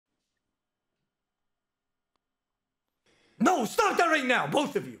No, stop that right now,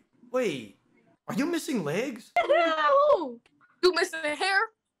 both of you. Wait, are you missing legs? No. You missing the hair?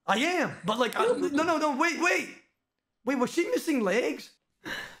 I am, but like, no, wait, was she missing legs?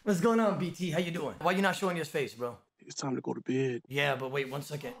 What's going on, BT? How you doing? Why you not showing your face, bro? It's time to go to bed. Yeah, but wait 1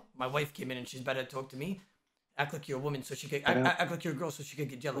 second. My wife came in and she's better to talk to me. Act like you're a woman so she could act like you're a girl so she could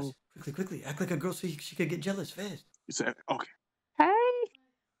get jealous. Quickly. Act like a girl so she could get jealous fast. You said okay. Hey.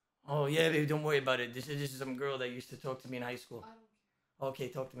 Oh yeah, baby, don't worry about it. This is some girl that used to talk to me in high school. Okay,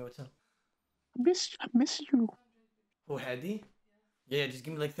 talk to me. What's up? I miss you. Who, Hadi? Yeah, just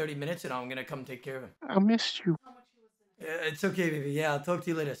give me like 30 minutes and I'm gonna come take care of it. I missed you. It's okay, baby. Yeah, I'll talk to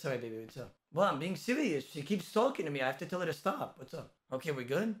you later. Sorry, baby. What's up? Well, I'm being serious. She keeps talking to me. I have to tell her to stop. What's up? Okay, we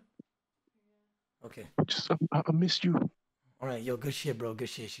good? Okay. I miss you. All right, yo, good shit, bro. Good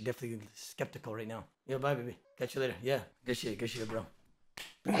shit. She definitely skeptical right now. Yo, bye, baby. Catch you later. Yeah, good shit, bro.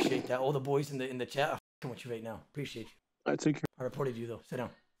 Appreciate that. All the boys in the chat are f***ing with you right now. Appreciate you. I take care. I reported you though. Sit down.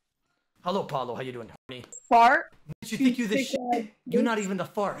 Hello, Paulo. How you doing, honey? Fart. You think you the shit? You're not even the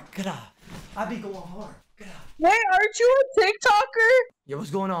fart. Get out. I be going hard. Get out. Hey, aren't you a TikToker? Yo,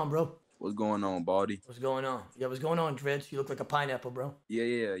 what's going on, bro? What's going on, Baldy? What's going on? Yeah, what's going on, Dreads? You look like a pineapple, bro.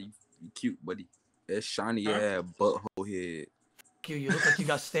 Yeah, you cute, buddy. That shiny ass butthole head. Q, you look like you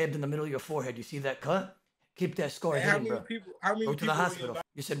got stabbed in the middle of your forehead. You see that cut? Keep that scar hidden, bro. How many Go to the hospital.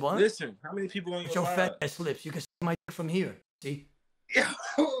 You said what? Listen, how many people on With your your live? fat ass lips. You can see my dick from here. See? Yo,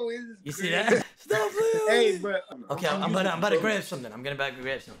 You see that? Stop playing. Hey, but Okay, I'm about to grab something. I'm gonna back to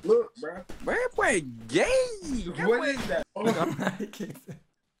grab something. look, bro. Man, boy, gay. What is that? Oh,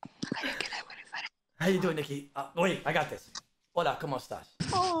 How you doing, Nikki? Wait, I got this. Hola, ¿cómo estás?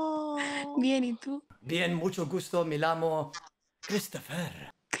 Oh, bien, ¿y tú? Bien, mucho gusto. Me llamo Christopher.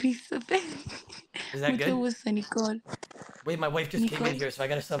 Christopher. Is that Mucho good? gusto, Nicole. Wait, my wife just came in here, so I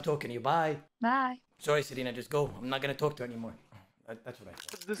gotta stop talking to you. Bye. Bye. Sorry, Serena, just go. I'm not gonna talk to her anymore. That's what I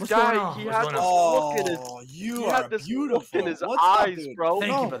said. This What's guy, going on? he What's has going this on? look in his, You he are had this beautiful. look in his What's up, eyes, dude? bro.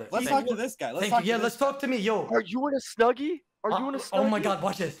 Thank you, brother. Let's Thank talk to this guy. Let's Thank talk you. Yeah, to let's this talk to me, yo. Are you in a snuggie? Are you in a snuggie? Oh my God,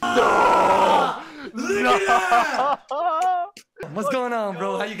 watch this. No! Look at that! What's going on,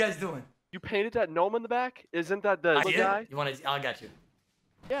 bro? How you guys doing? You painted that gnome in the back? Isn't that the I did? guy? You want to? I got you.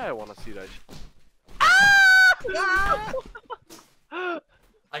 Yeah, I want to see that.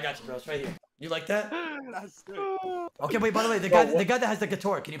 I got you, bro. It's right here. You like that? That's good. Okay, wait. By the way, the guy that has the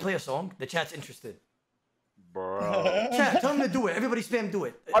guitar, can you play a song? The chat's interested. Bro. Chat, tell him to do it. Everybody spam do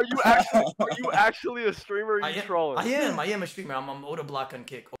it. Are you actually a streamer or are you trolling? I am a streamer. I'm Odablock on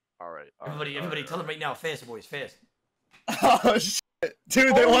Kick. Alright. Everybody, tell them right now, fast, boys, fast. Oh shit,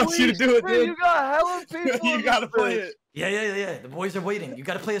 dude! They want you to do it, dude. You got hella people. You gotta play it. Yeah. The boys are waiting. You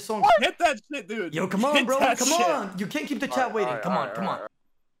gotta play a song. Hit that shit, dude. Yo, come on, Hit bro. that Come shit. on. You can't keep the chat waiting. Come on. Come on.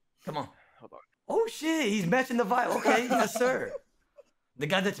 Hold on. Oh shit, he's matching the vibe. Okay, yes sir. The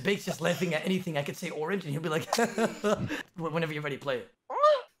guy that's bake's just laughing at anything. I could say orange and he'll be like, whenever you're ready, play it.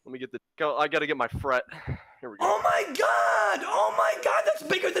 Let me get the. I gotta get my fret. Here we go. Oh my god, that's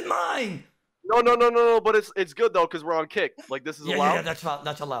bigger than mine. No, but it's good though, cause we're on Kick. Like this is allowed. Yeah, that's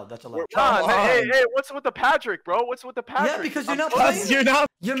allowed. John, hey, what's with the Patrick, bro? What's with the Patrick? Yeah, because you're not playing.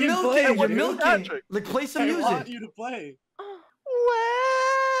 You're milking. Patrick. Like play some music. I want you to play.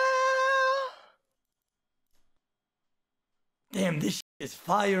 Damn, this shit is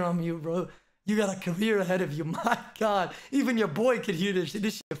fire on you, bro. You got a career ahead of you. My God, even your boy could hear this shit.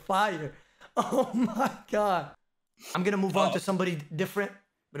 This shit is fire. Oh my God. I'm gonna move on to somebody different,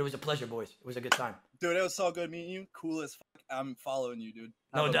 but it was a pleasure, boys. It was a good time. Dude, it was so good meeting you. Cool as fuck. I'm following you, dude.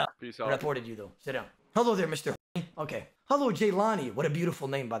 No doubt. Peace I out. reported you though. Sit down. Hello there, Mr. Okay. Hello, Jaylani. What a beautiful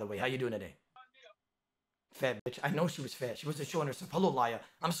name, by the way. How you doing today? Fat bitch. I know she was fat. She wasn't showing herself. Hello, Laya.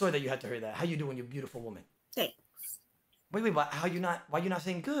 I'm sorry that you had to hear that. How you doing, you beautiful woman? Thanks. Wait, but why you not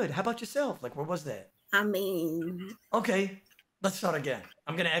saying good? How about yourself? Like, where was that? I mean... Okay, let's start again.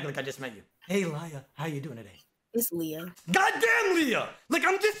 I'm gonna act like I just met you. Hey, Laya, how you doing today? It's Leah. Goddamn, Leah! Like,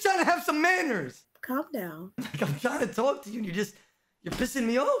 I'm just trying to have some manners. Calm down. Like, I'm trying to talk to you and you're pissing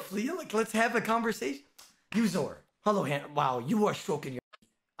me off, Leah. Like, let's have a conversation. You, Zor. Hello, wow, you are stroking your...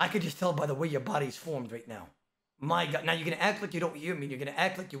 I could just tell by the way your body's formed right now. My God, now you're gonna act like you don't hear me. You're gonna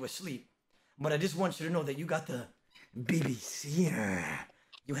act like you were asleep. But I just want you to know that you got the BBC.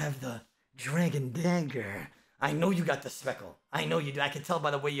 You have the Dragon Dagger. I know you got the speckle. I know you do. I can tell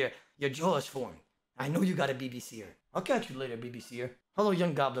by the way your jaw is formed. I know you got a BBCer. I'll catch you later, BBCer. Hello,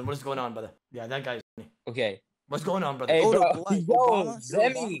 young goblin. What is going on, brother? Yeah, that guy's funny. Okay. What's going on, brother? Hey, bro. Odablock, Yo,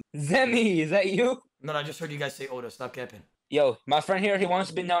 Zemi, is that you? No, I just heard you guys say Oda. Stop capping. Yo, my friend here, he wants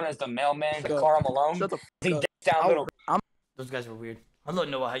to be known as the mailman, the Carl Malone. Shut the He fuck dicks down little. Those guys were weird. Hello,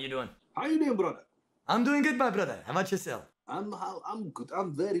 Noah. How you doing? How you doing, brother? I'm doing good, my brother. How about yourself? I'm good.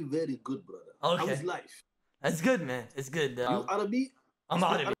 I'm very, very good, brother. Okay. How's life? That's good, man. It's good. You Arabi? I'm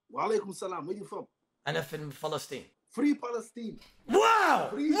Arabi. Wa alaikum salam. Where you from? أنا في فلسطين. Free Palestine. Wow!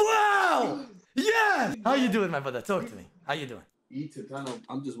 Free Wow! Yeah! How you doing, my brother? Talk to me. How you doing? Eat it.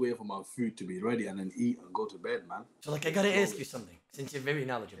 I'm just waiting for my food to be ready and then eat and go to bed, man. So, like, I gotta ask you something, since you're very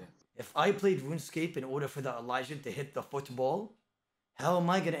knowledgeable. If I played RuneScape in order for the Elijah to hit the football, how am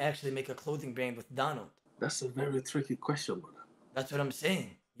I gonna actually make a clothing brand with Donald? That's a very tricky question, brother. That's what I'm saying.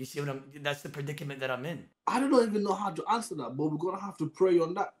 You see what that's the predicament that I'm in. I don't even know how to answer that, but we're gonna have to pray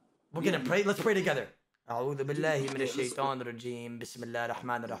on that. We're gonna pray. Let's pray together. أعوذ بالله من الشيطان الرجيم بسم الله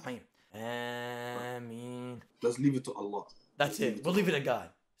الرحمن الرحيم آمين. Let's leave it to Allah. That's it. We'll leave it to God.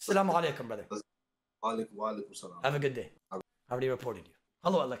 Assalamu alaikum, brother. Wa alaikum salam. Have a good day. I already reported you.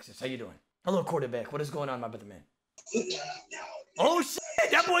 Hello, Alexis. How you doing? Hello, quarterback. What is going on, my brother, man? Oh,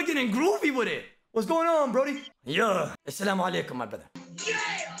 shit. That boy getting groovy with it. What's going on, Brody? Yeah. Assalamu alaikum, my brother.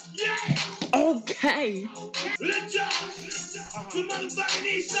 Okay.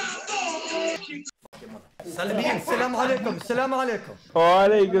 سلامين. السلام عليكم. السلام عليكم.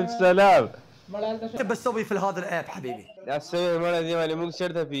 وعليكم السلام. انت بتسوي في هذا الاب حبيبي؟ يا سوي المرة دي مالي مو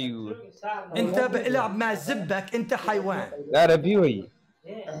شرطة في يقول. انت بلعب مع زبك. انت حيوان. لا ربيوي.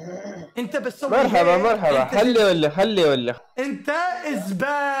 انت بتسوي مرحبا مرحبا. خلي ولا. انت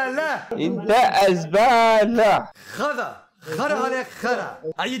زبالة. انت زبالة. خرا عليك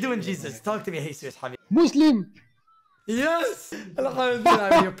خرا. How you doing, Jesus? Talk to me, Jesus حبيبي. مسلم. Yes.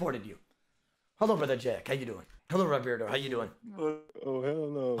 I reported you. Hello, brother Jack. How you doing? Hello, Roberto. How you doing? Oh, hell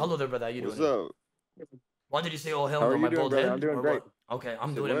no. Hello there, brother. How you doing? What's up? Why did you say, oh, hell How no, are my you doing, bald brother? head? I'm doing Or great. what? Okay, I'm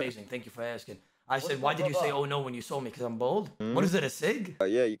Say doing what? amazing. Thank you for asking. I said, why did you say, oh, no, when you saw me? Because I'm bald? What is it, a sig?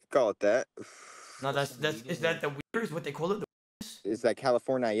 Yeah, you could call it that. No, is that the weirders, what they call it? It's like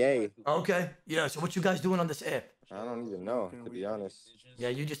California. Okay. Yeah, so what you guys doing on this app? I don't even know, to be honest. Yeah,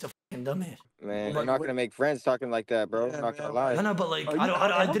 you just a fucking dumbass. Man, you're not gonna make friends talking like that, bro. I'm not gonna lie. I know, but like,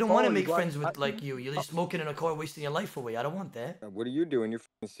 I didn't want to make friends with like you. You're just smoking in a car, wasting your life away. I don't want that. What are you doing? You're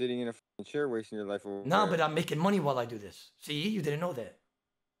sitting in a chair, wasting your life away. No, but I'm making money while I do this. See, you didn't know that.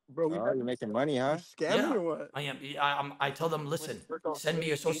 Bro, you're making money, huh? Yeah, or what? I am. I tell them, listen, send me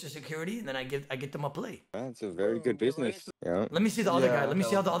your social security, and then I get them a play. That's a very good business. Yeah. Let me see the other guy. Let me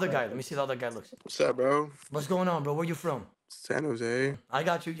see how the other guy. Let me see how the other guy looks. What's up, bro? What's going on, bro? Where you from? San Jose. I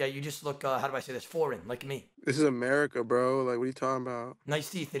got you. Yeah, you just look. How do I say this? Foreign, like me. This is America, bro. Like, what are you talking about? Nice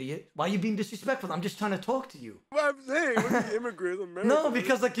teeth, idiot. Why are you being disrespectful? I'm just trying to talk to you. What I'm saying, we're the immigrants, America. No,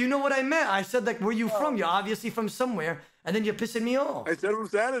 because like you know what I meant. I said like, where you from? You're obviously from somewhere, and then you're pissing me off. I said from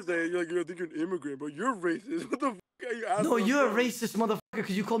San Jose. You're like, you think you're an immigrant, but you're racist. What the fuck are you asking? No, you're a racist motherfucker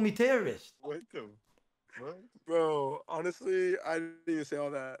because you called me terrorist. What the? What? Bro, honestly, I didn't even say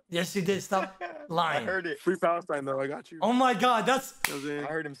all that. Yes, you did. Stop lying. I heard it. Free Palestine, though. I got you. Oh my God, that's. You know what I'm saying? I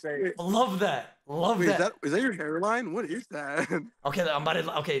heard him say it. Love that. Love Wait, that. is that your hairline? What is that? Okay, I'm about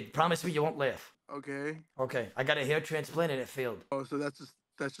to. Okay, promise me you won't laugh. Okay. Okay, I got a hair transplant and it failed. Oh, so that's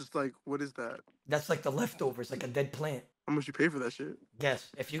just like, what is that? That's like the leftovers, like a dead plant. How much you pay for that shit? Guess.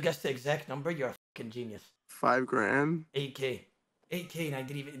 If you guess the exact number, you're a fucking genius. $5 grand. 8K. 8K, and it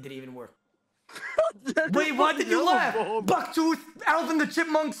didn't even work. Wait, why did you laugh? Bucktooth, Alvin the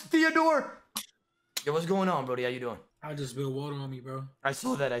Chipmunks, Theodore. Yo, what's going on, Brody? How you doing? I just spilled water on me, bro. I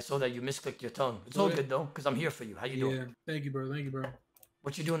saw that. You misclicked your tongue. It's all good though, cause I'm here for you. How you doing? Yeah, thank you, bro. Thank you, bro.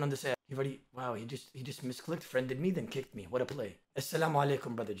 What you doing on this app? Wow, he just misclicked, friended me, then kicked me. What a play. Assalamu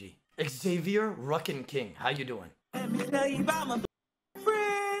alaikum, brother G. Xavier Ruckin King. How you doing? Let me tell you about my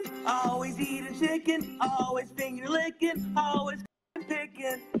friend. Always eating chicken, always finger licking, always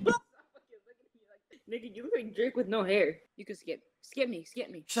picking. Nigga, you look like Drake with no hair. You can skip me.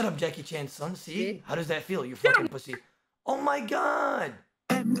 Shut up, Jackie Chan's son. See? How does that feel, you fucking pussy? Oh my God.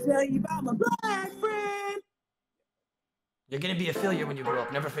 Let me tell you about my black friend. You're gonna be a failure when you grow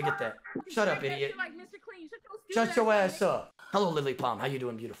up. Never forget that. Shut up, idiot. Like Mr. Clean. Shut your ass up. Hello, Lily Palm. How you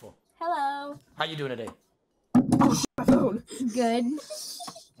doing, beautiful? Hello. How you doing today? Good.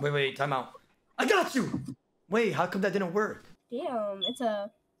 Wait, time out. I got you! Wait, how come that didn't work? Damn, it's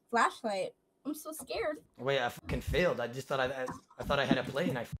a flashlight. I'm so scared. Wait, I fucking failed. I just thought I thought I had a play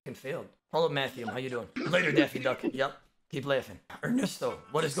and I fucking failed. Hello, Matthew. How you doing? Later, Daffy Duck. Yep. Keep laughing. Ernesto.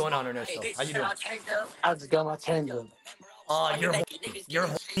 What is going on, Ernesto? How you doing? How's it going, my tango? Oh, you're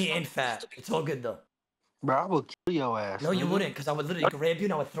horny and fat. It's all good though. Bro, I will kill your ass. No, you wouldn't, because I would literally grab you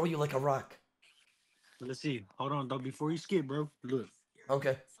and I would throw you like a rock. Let's see. Hold on, dog. Before you skip, bro. Look.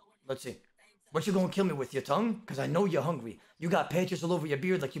 Okay. Let's see. What you gonna kill me with, your tongue? Because I know you're hungry. You got patches all over your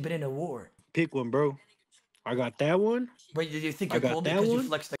beard like you've been in a war. Pick one, bro. I got that one. Wait, do you think I you're got cool that because you one.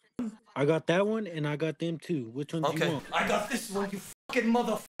 flexed the... I I got that one and I got them too. Which ones you Okay, want? I got this one, you fucking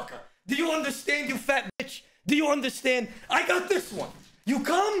motherfucker. Do you understand, you fat bitch? Do you understand? I got this one. You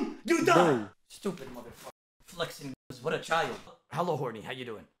come, you die. Bro. Stupid motherfucker. Flexing. What a child. Hello, horny. How you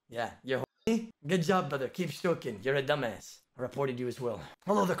doing? Yeah, you're horny? Good job, brother. Keep stroking. You're a dumbass. I reported you as well.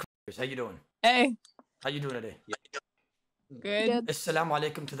 Hello, the c***ers. How you doing? Hey. How you doing today? Good. Assalamu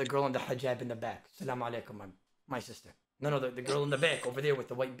alaikum to the girl in the hijab in the back. Assalamu alaikum, my sister. No, the girl in the back over there with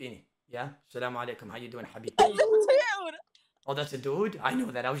the white beanie. Yeah? Assalamu alaikum. How you doing, Habib? Oh, that's a dude? I know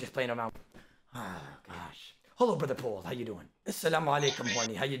that. I was just playing around. Oh, gosh. Hello, brother Paul. How you doing? Assalamu alaikum,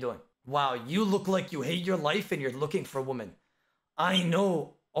 horny. How you doing? Wow, you look like you hate your life and you're looking for a woman. I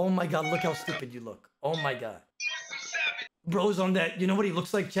know. Oh my god, look how stupid you look. Oh my god. Bro's on that. You know what he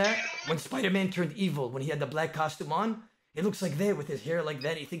looks like, chat? When Spider-Man turned evil, when he had the black costume on, he looks like that with his hair like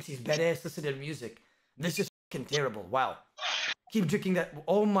that. He thinks he's badass listening to music. This is fucking terrible. Wow. Keep drinking that.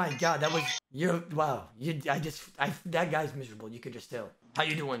 Oh my god, that was wow. That guy's miserable. You could just tell. How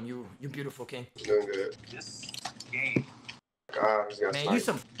you doing? You beautiful king. Doing good. This game. God, man, you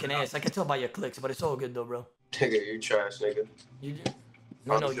some fucking ass. I can tell by your clicks, but it's all good though, bro. Nigga, you trash, nigga. You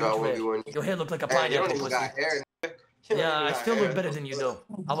no, you trash. Your hair look like a pineapple. You don't even got hair, nigga. Yeah, I still look better than you though.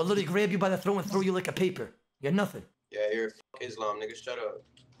 I would literally grab you by the throat and throw you like a paper. You're nothing. Yeah, you're fuck Islam, nigga. Shut up.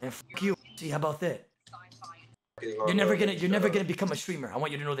 And fuck you. See, how about that? You're never gonna become a streamer. I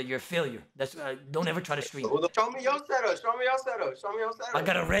want you to know that you're a failure. That's don't ever try to stream. Show me your setup. Show me your setup. Show me your setup. I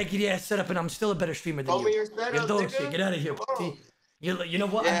got a raggedy ass setup, and I'm still a better streamer than you. Show me your setup, you're dog nigga. shit. Get out of here. See, you know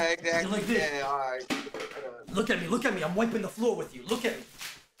what? Yeah, exactly. You're like this. Yeah, all right. Look at me. Look at me. I'm wiping the floor with you. Look at me.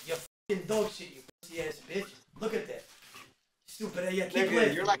 You fucking dog shit, you pussy ass bitch. Look at that. Stupid ass. Yeah, keep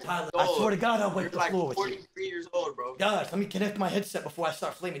Nigga, you're like Tyler. I swear to God, I'll wipe the floor with you. You're like 43 years old, bro. God, let me connect my headset before I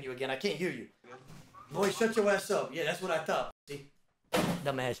start flaming you again. I can't hear you. Boy, shut your ass up. Yeah, that's what I thought. See?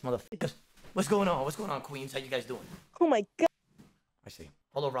 Dumbass motherfuckers. What's going on? What's going on, Queens? How you guys doing? Oh my god. I see.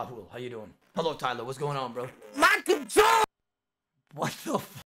 Hello, Rahul. How you doing? Hello, Tyler. What's going on, bro? My control! What the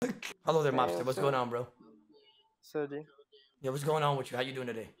fuck? Hello there, Mobster. What's going on, bro? So, G. Yeah, what's going on with you? How you doing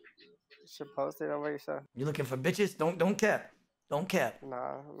today? You should post it on what you said. You looking for bitches? Don't cap. Don't cap.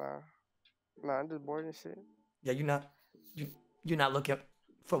 Nah, I'm just bored and shit. Yeah, you're not looking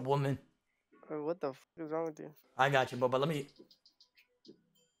for a woman. What the f is wrong with you? I got you, but let me.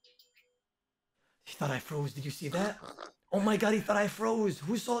 He thought I froze. Did you see that? Oh my god, he thought I froze.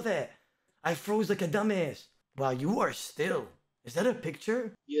 Who saw that? I froze like a dumbass. Wow, you are still. Is that a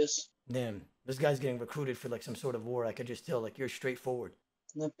picture? Yes. Damn, this guy's getting recruited for like some sort of war. I could just tell, like, you're straightforward.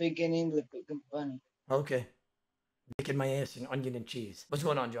 No picking, le picking funny. Okay. Making my ass and onion and cheese. What's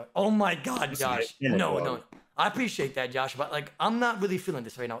going on, Josh? Oh my god, Josh. No. I appreciate that, Josh, but like, I'm not really feeling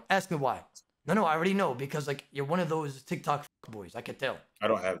this right now. Ask me why. No, I already know, because like, you're one of those TikTok boys. I can tell. I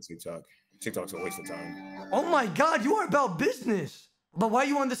don't have TikTok. TikTok's a waste of time. Oh my god, you are about business. But why are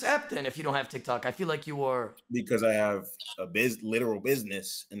you on this app then if you don't have TikTok? I feel like you are. Because I have a literal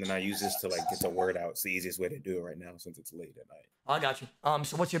business, and then I use this to like get the word out. It's the easiest way to do it right now since it's late at night. I got you.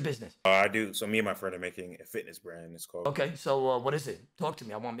 So what's your business? I do. So me and my friend are making a fitness brand. It's called. Okay, so what is it? Talk to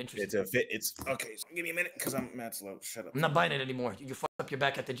me. I'm interested. It's okay. So give me a minute because I'm mad slow. Shut up. I'm not buying it anymore. You fucked up your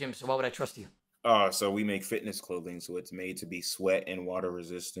back at the gym, so why would I trust you? So we make fitness clothing, so it's made to be sweat and water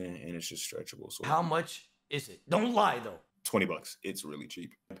resistant, and it's just stretchable. So how much is it? Don't lie though. $20. It's really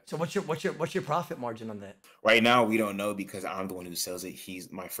cheap. So what's your profit margin on that? Right now we don't know because I'm the one who sells it.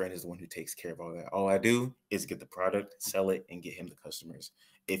 My friend is the one who takes care of all that. All I do is get the product, sell it, and get him the customers.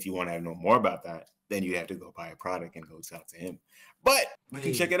 If you want to know more about that, then you have to go buy a product and go sell to him. But you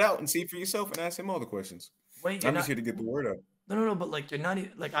can check it out and see for yourself and ask him all the questions. Wait, I'm just here to get the word out. No, but like you're not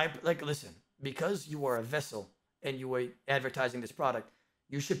listen, because you are a vessel and you are advertising this product,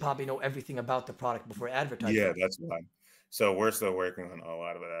 you should probably know everything about the product before advertising. Yeah, that's why. So we're still working on a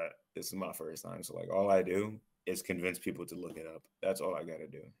lot of that. This is my first time. So like all I do is convince people to look it up. That's all I got to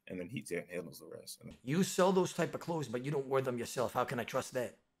do. And then he handles the rest. You sell those type of clothes, but you don't wear them yourself. How can I trust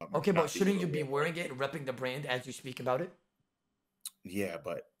that? Okay, but shouldn't you be wearing it and repping the brand as you speak about it? Yeah,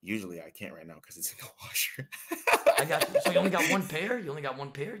 but usually I can't right now because it's in the washer. I got you. So you only got one pair? You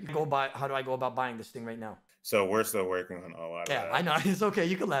how do I go about buying this thing right now? So we're still working on a lot of that. Yeah, I know. It's okay.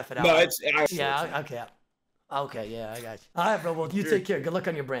 You can laugh it out. No, okay. Okay, yeah, I got you. All right, bro. Well, you take care. Good luck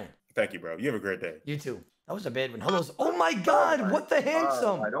on your brand. Thank you, bro. You have a great day. You too. That was a bad one. Hello. Oh my God! What the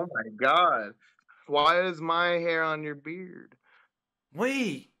handsome? Oh my God! Why is my hair on your beard?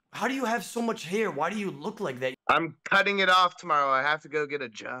 Wait, how do you have so much hair? Why do you look like that? I'm cutting it off tomorrow. I have to go get a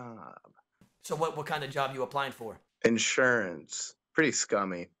job. So what kind of job you applying for? Insurance. Pretty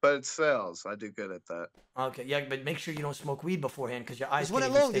scummy, but it sells. I do good at that. Okay, yeah, but make sure you don't smoke weed beforehand because your eyes There's one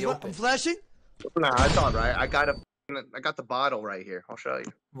can't at even Long. stay There's one. open. I'm flashing. Nah, it's all right. I got the bottle right here. I'll show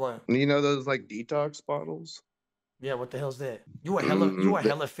you. What? You know those like detox bottles? Yeah, what the hell's that? You are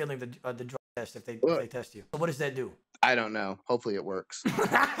hella failing the drug test if they test you. So what does that do? I don't know. Hopefully it works.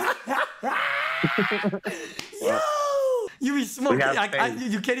 Yo! You be smoking. We have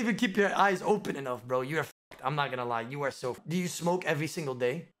You can't even keep your eyes open enough, bro. You're fucked. I'm not gonna lie. You are so. Do you smoke every single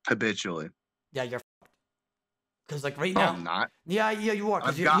day? Habitually. Yeah, you're fucked. Cause like right No, now. I'm not. Yeah, you are.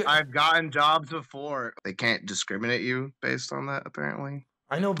 I've gotten jobs before. They can't discriminate you based on that, apparently.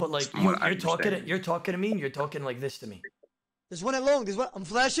 I know, but like From what I you're talking understand. to me, and you're talking like this to me. There's one at Long. There's one. I'm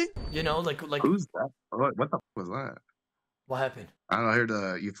flashing. You know, like Who's that? What the was that? what happened? I don't know. I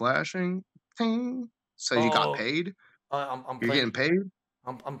heard you flashing. Ting. So you got paid? I'm You're playing, getting paid?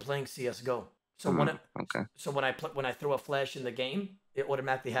 I'm playing CS:GO. So when I throw a flash in the game, it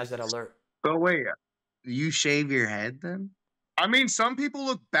automatically has that alert. But wait, you shave your head then? I mean, some people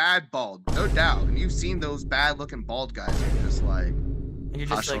look bad bald, no doubt. And you've seen those bad looking bald guys. You're just like, and you're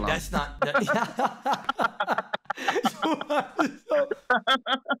just like, that's not.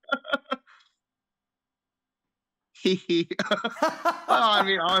 I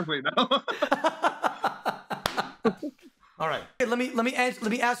mean, honestly, no. All right. Let me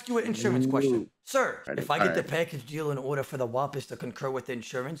ask you an insurance question, sir. If I get the package deal in order for the Whoppers to concur with the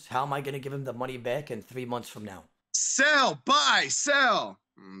insurance, how am I gonna give him the money back in 3 months from now? Sell, buy, sell.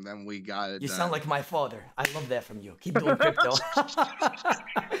 Then we got it. You sound like my father. I love that from you. Keep doing crypto.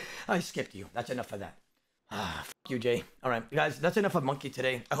 I skipped you. That's enough of that. F you, Jay. All right, guys. That's enough of Monkey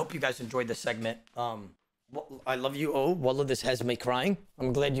today. I hope you guys enjoyed this segment. I love you. Oh, Wallah, this has me crying.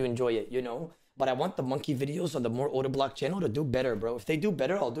 I'm glad you enjoy it. You know. But I want the monkey videos on the more Odablock channel to do better, bro. If they do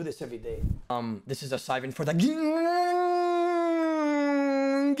better, I'll do this every day. This is a siren for the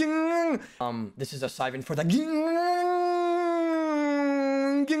this is a siren for the